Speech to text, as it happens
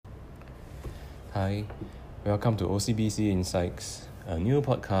Hi, welcome to OCBC Insights, a new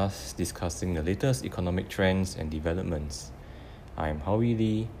podcast discussing the latest economic trends and developments. I'm Howie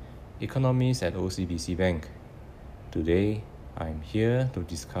Lee, economist at OCBC Bank. Today, I'm here to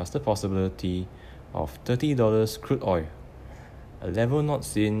discuss the possibility of $30 crude oil, a level not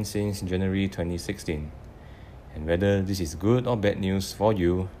seen since January 2016. And whether this is good or bad news for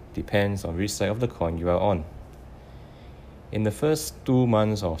you depends on which side of the coin you are on. In the first 2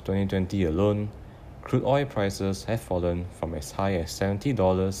 months of 2020 alone, crude oil prices have fallen from as high as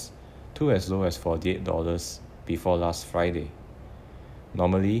 $70 to as low as $48 before last Friday.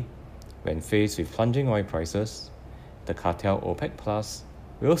 Normally, when faced with plunging oil prices, the cartel OPEC Plus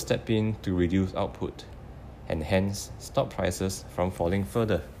will step in to reduce output and hence stop prices from falling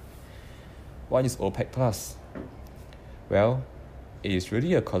further. What is OPEC Plus? Well, it is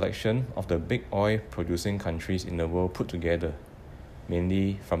really a collection of the big oil-producing countries in the world put together,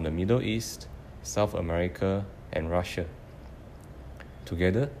 mainly from the Middle East, South America, and Russia.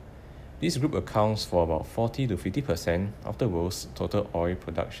 Together, this group accounts for about 40 to 50% of the world's total oil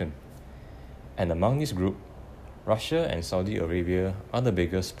production. And among this group, Russia and Saudi Arabia are the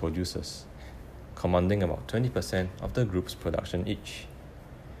biggest producers, commanding about 20% of the group's production each.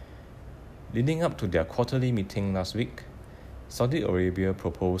 Leading up to their quarterly meeting last week, Saudi Arabia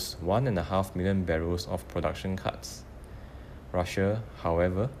proposed 1.5 million barrels of production cuts. Russia,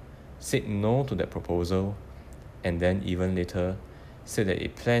 however, said no to that proposal and then even later said that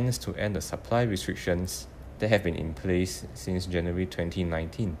it plans to end the supply restrictions that have been in place since January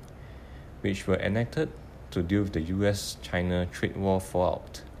 2019, which were enacted to deal with the US-China trade war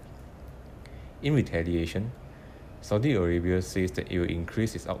fallout. In retaliation, Saudi Arabia says that it will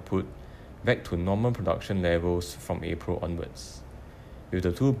increase its output back to normal production levels from April onwards. With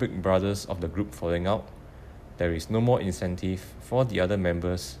the two big brothers of the group falling out, there is no more incentive for the other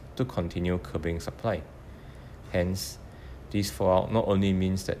members to continue curbing supply. Hence, this fallout not only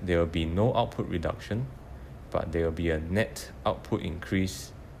means that there will be no output reduction, but there will be a net output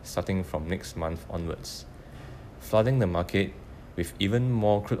increase starting from next month onwards, flooding the market with even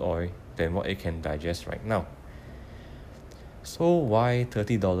more crude oil than what it can digest right now. So why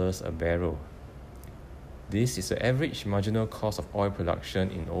 $30 a barrel? This is the average marginal cost of oil production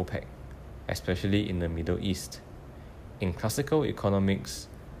in OPEC, especially in the Middle East. In classical economics,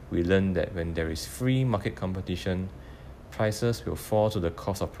 we learned that when there is free market competition, prices will fall to the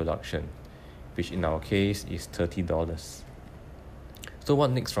cost of production, which in our case is $30. So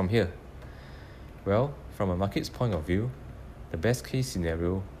what next from here? Well, from a market's point of view, the best case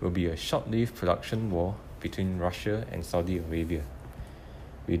scenario will be a short-lived production war between Russia and Saudi Arabia.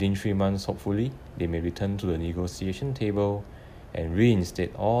 Within 3 months, hopefully, they may return to the negotiation table and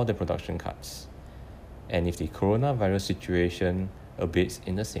reinstate all the production cuts. And if the coronavirus situation abates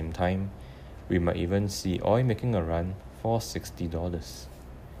in the same time, we might even see oil making a run for $60.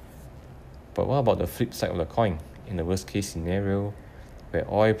 But what about the flip side of the coin, in the worst case scenario, where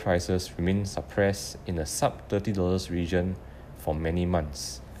oil prices remain suppressed in the sub $30 region for many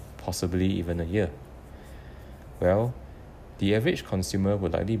months, possibly even a year? Well, the average consumer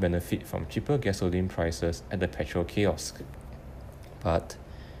would likely benefit from cheaper gasoline prices at the petrol kiosk. But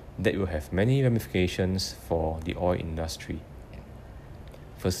that will have many ramifications for the oil industry.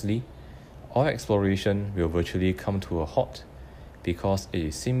 Firstly, oil exploration will virtually come to a halt because it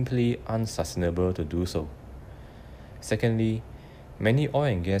is simply unsustainable to do so. Secondly, many oil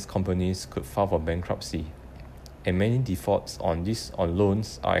and gas companies could file for bankruptcy, and many defaults on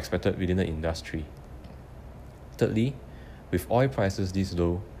loans are expected within the industry. Thirdly, with oil prices this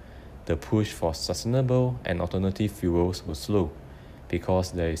low, the push for sustainable and alternative fuels will slow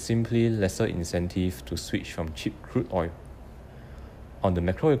because there is simply lesser incentive to switch from cheap crude oil. On the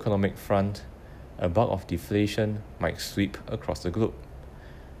macroeconomic front, a bulk of deflation might sweep across the globe.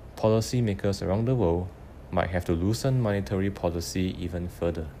 Policymakers around the world might have to loosen monetary policy even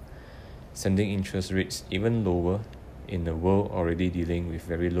further, sending interest rates even lower in a world already dealing with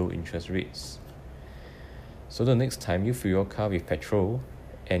very low interest rates. So the next time you fill your car with petrol,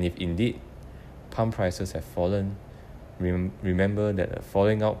 and if indeed pump prices have fallen, remember that the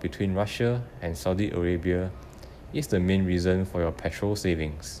falling out between Russia and Saudi Arabia is the main reason for your petrol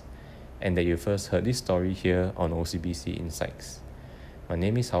savings, and that you first heard this story here on OCBC Insights. My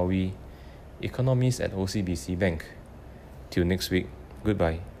name is Howie, economist at OCBC Bank. Till next week,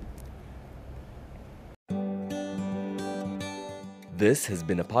 goodbye. This has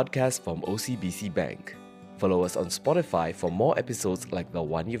been a podcast from OCBC Bank. Follow us on Spotify for more episodes like the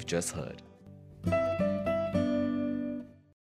one you've just heard.